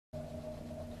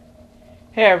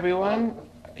Hey everyone,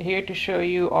 here to show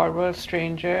you Oddworld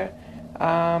Stranger.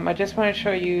 I just want to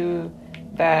show you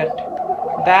that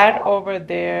over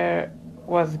there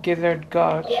was Gizzard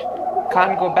Gulch.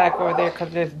 Can't go back over there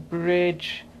because this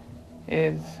bridge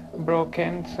is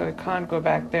broken, so I can't go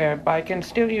back there. But I can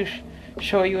still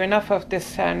show you enough of this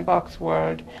sandbox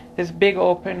world, this big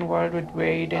open world with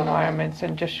varied environments,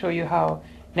 and just show you how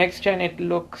next gen it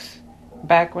looks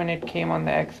back when it came on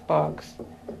the Xbox.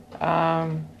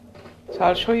 So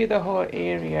I'll show you the whole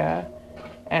area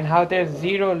and how there's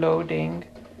zero loading.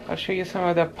 I'll show you some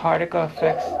of the particle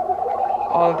effects,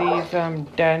 all these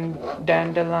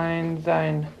dandelions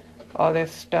and all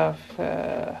this stuff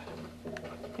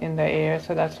in the air.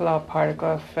 So that's a lot of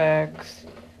particle effects.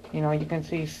 You know, you can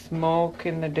see smoke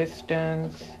in the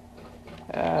distance.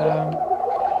 You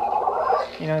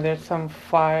know, there's some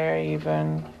fire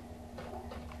even,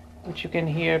 which you can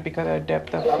hear because of the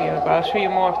depth of field. But I'll show you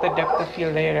more of the depth of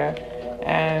field later,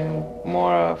 and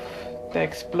more of the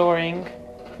exploring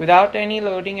without any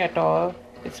loading at all.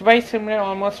 It's very similar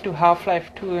almost to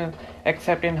Half-Life 2,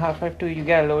 except in Half-Life 2 you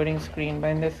get a loading screen, but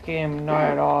in this game not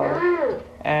at all.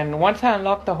 And once I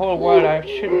unlock the whole world, I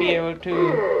should be able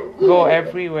to go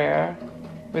everywhere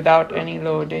without any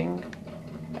loading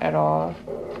at all.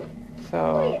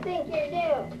 So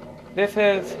this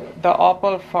is the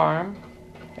apple farm,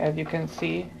 as you can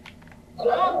see.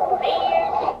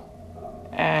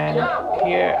 And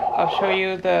here I'll show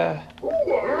you the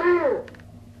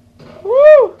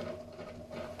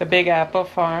big apple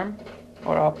farm,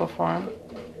 or apple farm.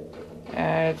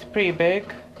 It's pretty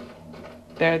big.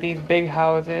 There are these big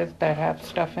houses that have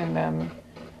stuff in them.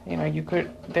 You know,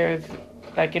 there's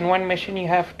like in one mission you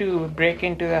have to break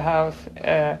into the house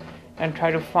and try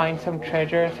to find some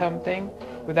treasure or something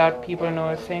without people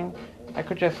noticing. I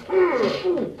could just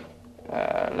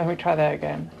let me try that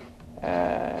again.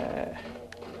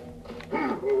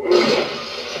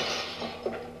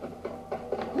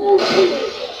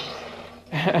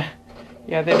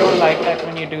 Yeah, they don't like that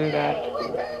when you do that.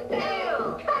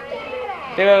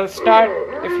 They'll start,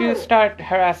 if you start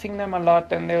harassing them a lot,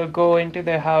 then they'll go into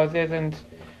their houses and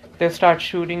they'll start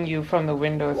shooting you from the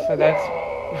windows. So that's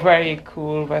very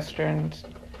cool Western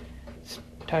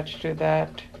touch to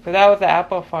that. So that was the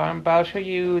apple farm, but I'll show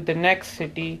you the next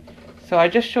city. So I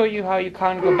just show you how you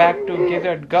can't go back to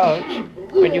Gizzard Gulch,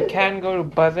 but you can go to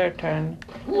Buzzerton,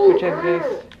 which is this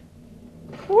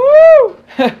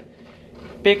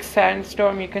big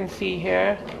sandstorm you can see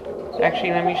here. Actually,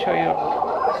 let me show you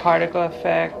particle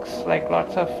effects, like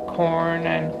lots of corn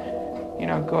and, you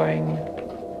know, going.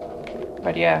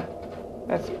 But yeah,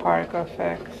 that's particle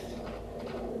effects.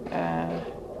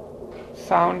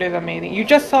 Sound is amazing. You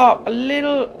just saw a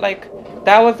little, like,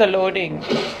 that was the loading,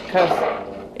 because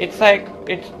it's like,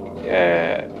 it's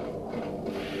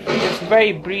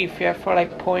very brief, yeah, for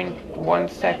like 0.1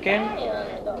 second.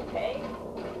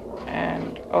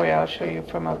 And, oh yeah, I'll show you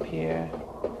from up here.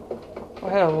 Oh,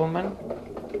 hello, woman.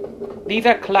 These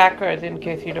are clackers, in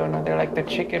case you don't know. They're like the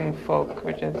chicken folk,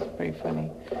 which is pretty funny.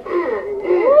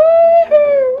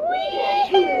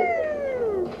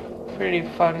 Pretty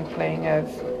fun playing as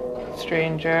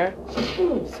Stranger.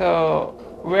 So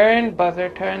we're in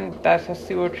Buzzerton. That's a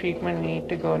sewer treatment we need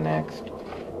to go next.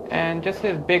 And just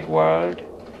this big world.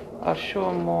 I'll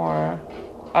show more.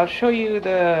 I'll show you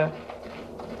the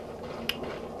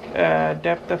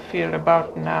depth of field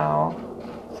about now.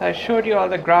 So I showed you all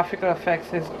the graphical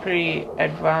effects is pretty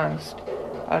advanced.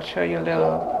 I'll show you a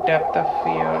little depth of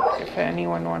field if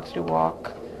anyone wants to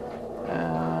walk.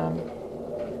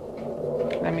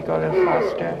 Let me go a little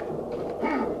faster.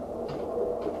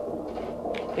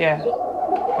 Yeah,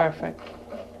 perfect.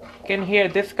 You can hear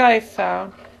this guy's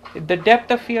sound. The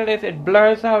depth of field is it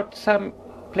blurs out some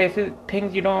places,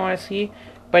 things you don't want to see,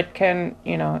 but can,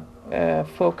 you know,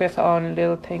 focus on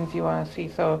little things you want to see.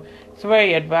 So it's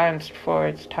very advanced for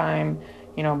its time,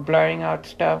 you know, blurring out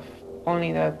stuff,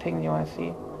 only the things you want to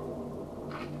see.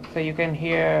 So you can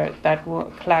hear that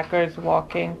clackers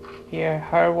walking, hear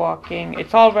her walking.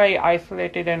 It's all very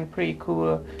isolated and pretty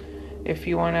cool. If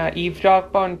you want to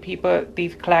eavesdrop on people,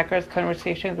 these clackers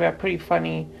conversations were pretty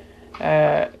funny.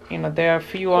 You know, there are a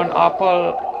few on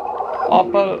Apple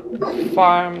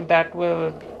Farm that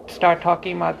will start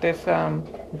talking about this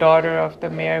daughter of the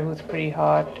mayor who's pretty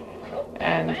hot,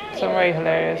 and some very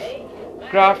hilarious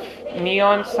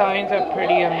neon signs are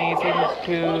pretty amazing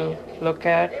to look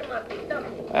at.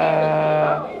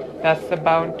 That's the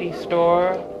Bounty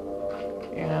store,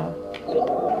 you know.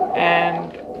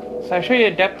 And so I show you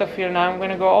the depth of field. Now I'm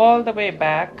going to go all the way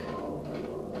back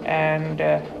and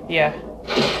yeah,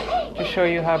 to show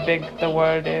you how big the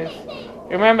world is.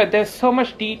 Remember, there's so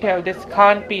much detail. This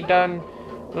can't be done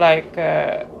like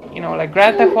like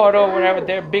Grand Theft Auto or whatever.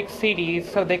 They're big cities,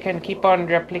 so they can keep on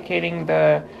replicating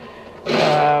the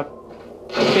uh,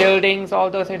 buildings, all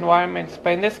those environments.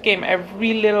 But in this game,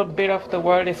 every little bit of the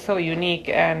world is so unique,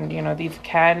 and these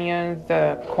canyons,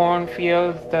 the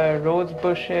cornfields, the rose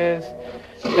bushes,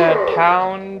 the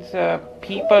towns,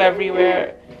 people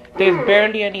everywhere. There's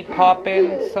barely any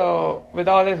pop-ins, so with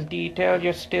all this detail,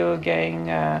 you're still getting,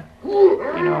 there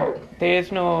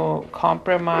is no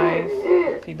compromise.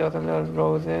 See, those are little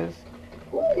roses.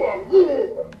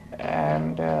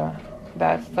 And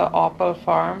that's the opal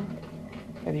farm,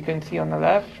 as you can see on the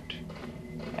left.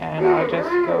 And I'll just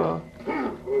go.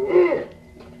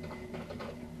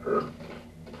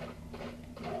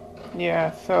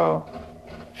 Yeah, so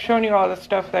showing you all the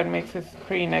stuff that makes this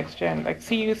pretty next gen. Like,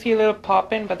 see, you see a little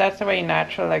pop in, but that's very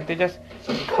natural. Like, they just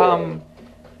come,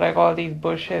 like all these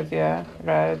bushes, yeah,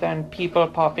 rather than people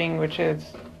popping, which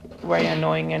is very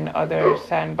annoying in other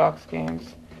sandbox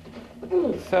games.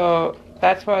 So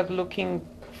that's why I was looking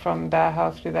from that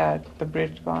house to that, the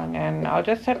bridge gone, and I'll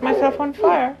just set myself on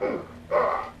fire.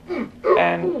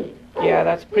 And yeah,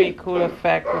 that's pretty cool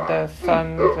effect with the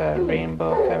sun's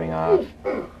rainbow coming off.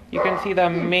 You can see the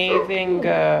amazing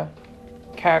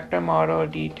character model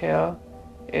detail.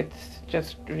 It's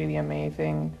just really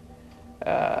amazing.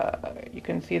 You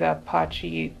can see the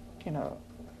Apache,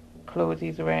 clothes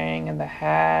he's wearing, and the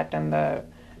hat, and the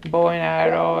bow and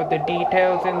arrow, the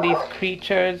details in these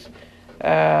creatures,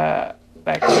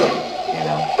 like,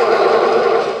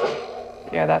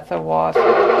 yeah, that's a wasp.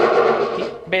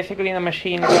 Basically the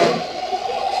machine gun,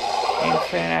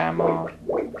 instant ammo.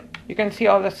 You can see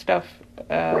all the stuff.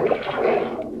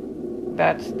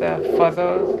 That's the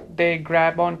fuzzles. They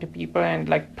grab onto people, and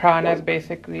like piranhas,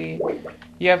 basically.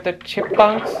 You have the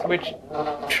chipmunks, which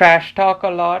trash talk a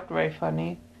lot, very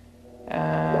funny.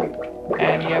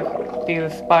 And you have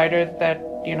these spiders that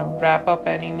wrap up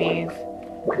enemies.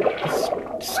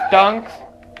 The stunks,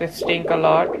 they stink a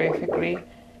lot, basically.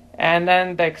 And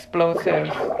then the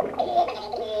explosives.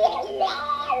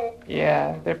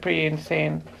 Yeah, they're pretty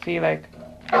insane. See, like,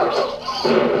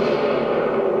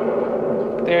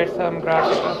 there's some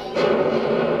graphics.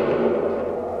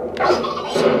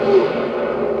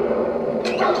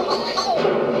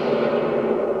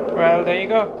 Well, there you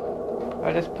go.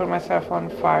 I'll just put myself on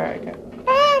fire again.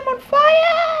 Ah, I'm on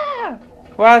fire!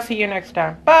 Well, I'll see you next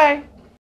time. Bye!